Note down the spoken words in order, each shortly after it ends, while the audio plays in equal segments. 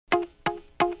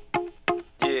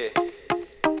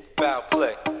Now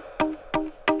play.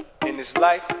 In this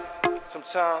life,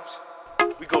 sometimes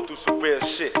we go through some real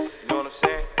shit, you know what I'm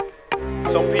saying?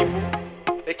 Some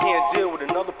people, they can't deal with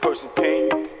another person's pain,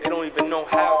 they don't even know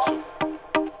how to.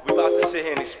 We about to sit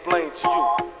here and explain to you.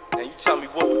 Now you tell me,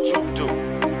 what would you do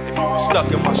if you were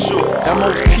stuck in my shoes? Now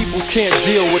most people can't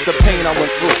deal with the pain I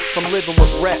went through, from living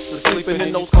with rats to sleeping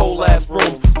in those cold ass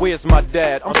rooms. Where's my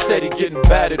dad? I'm steady getting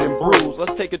battered and bruised.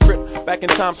 Let's take a trip back in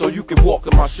time so you can walk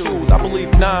in my shoes. I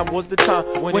believe 9 was the time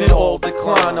when it all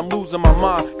declined. I'm losing my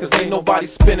mind, cause ain't nobody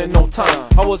spending no time.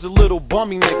 I was a little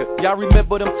bummy nigga, y'all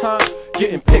remember them times?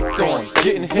 Getting picked on,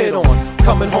 getting hit on,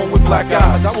 coming home with black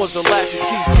eyes. I was a latchkey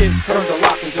kid, turned the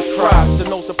lock and just cried. To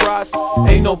no surprise,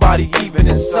 ain't nobody even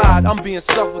inside. I'm being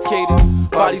suffocated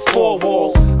by these 4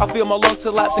 walls. I feel my lungs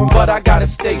collapsing, but I gotta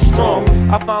stay strong.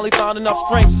 I finally found enough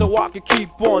strength so I can keep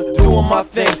on doing my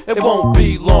thing. It won't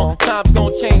be long, time's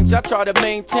gonna change. I try to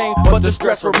maintain, but the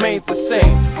stress remains the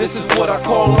same. This is what I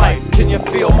call life, can you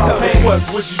feel my pain? Tell me,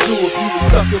 what would you do if you were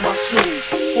stuck in my shoes?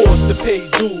 Forced to pay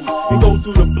dues and go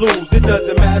through the blues. It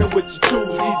doesn't matter what you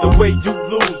choose, either way you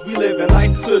lose. We living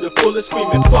life to the fullest,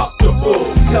 screaming fuck the rules.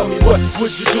 Tell me, what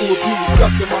would you do if you were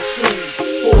stuck in my shoes?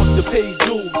 Forced to pay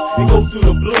dues and go through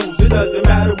the blues. It doesn't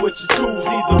matter what you choose,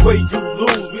 either way you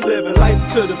lose. We living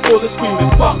life to the fullest, screaming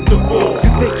fuck the rules.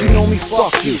 You think you know me?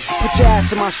 Fuck you. Put your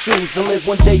ass in my shoes and live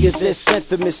one day of this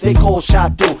infamous they call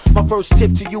shot through. My first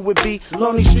tip to you would be,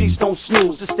 learn these streets don't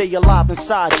snooze to stay alive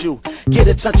inside you. Get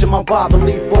a touch of my vibe and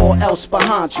leave all else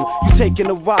behind you. You taking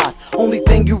a ride, only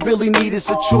thing you really need is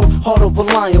a true heart of a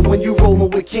lion when you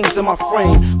rolling with kings in my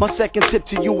frame. My second tip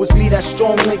to you is be that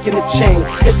strong link in the chain.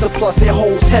 It's a plus, it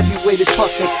holds heavy weight of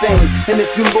trust and fame. And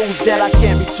if you lose that, I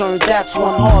can't return, that's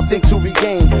one hard thing to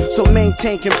regain. So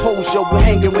maintain composure when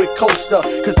hanging with Coaster,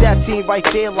 cause that team right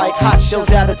there like hot shells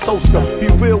at a toaster. Be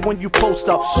real when you post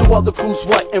up, show other crews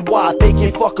what and why. They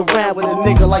can't fuck around with a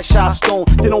nigga like Shy Stone.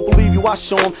 They don't believe you, I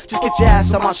show them. Just get your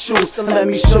ass out my shoes and let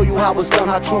me show you how it's done,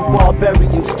 how true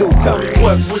barbarians do. Tell me,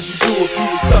 what would you do if you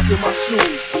were stuck in my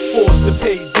shoes? Forced to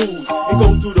pay dues and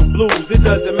go through the blues. It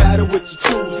doesn't matter what you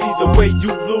choose, either way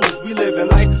you lose. We living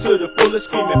life to the fullest,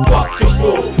 screaming fuck the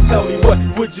rules. Tell me, what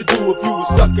would you do if you were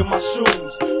stuck in my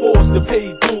shoes? Forced to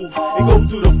pay dues and go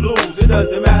through the blues. It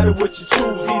doesn't matter what you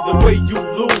choose, either way you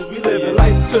lose. We living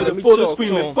life to the fullest,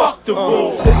 screaming fuck the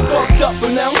rules. It's fucked up,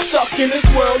 but now I'm stuck in this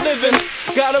world living.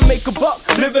 Gotta make a buck,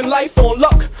 living life on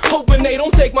luck, hoping they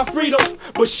don't take my freedom.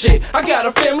 But shit, I got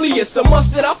a family, it's a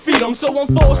must that I feed them, so I'm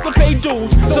forced to pay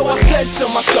dues. So I said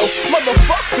to myself,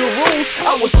 motherfuck the rules.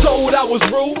 I was told I was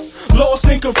rude, lost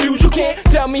and confused. You can't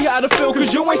tell me how to feel,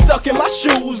 cause you ain't stuck in my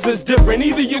shoes. It's different,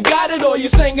 either you got it or you're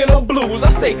singing the blues.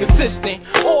 I stay consistent,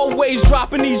 always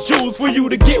dropping these jewels for you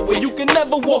to get where you can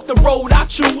never walk the road I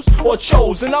choose or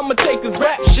chose. And I'ma take this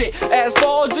rap shit as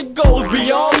far as it goes,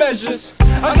 beyond measures.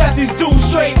 I got these dudes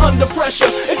straight under pressure.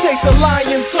 It takes a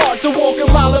lion's heart to walk a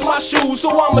mile in my shoes. So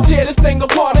I'ma tear this thing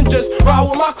apart and just ride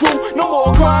with my crew. No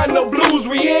more crying, no blues,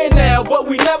 we here now, but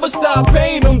we never stop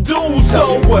paying them dues.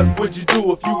 Tell me, what would you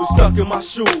do if you were stuck in my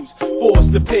shoes?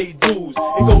 Forced to pay dues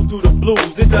and go through the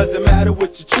blues. It doesn't matter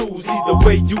what you choose, either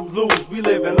way you lose. We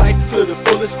living life to the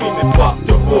fullest, screaming fuck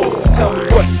the rules. Tell me,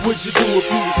 what would you do if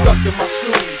you were stuck in my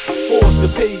shoes? Forced to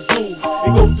pay dues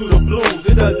and go through the blues.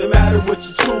 It doesn't matter what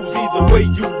you choose, either way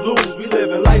you lose. We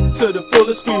living life to the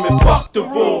fullest, screaming fuck the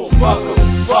rules. Fuck 'em,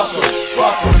 fuck 'em,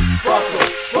 fuck 'em, fuck 'em,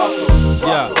 fuck 'em.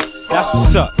 Yeah, that's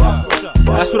what's up.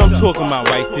 That's what I'm talking about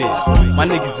right there. My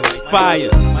niggas is fire.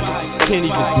 Can't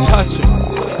even touch them.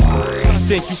 You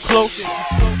think you close?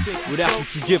 Well, that's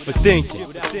what you get for thinking.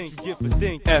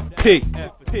 FP.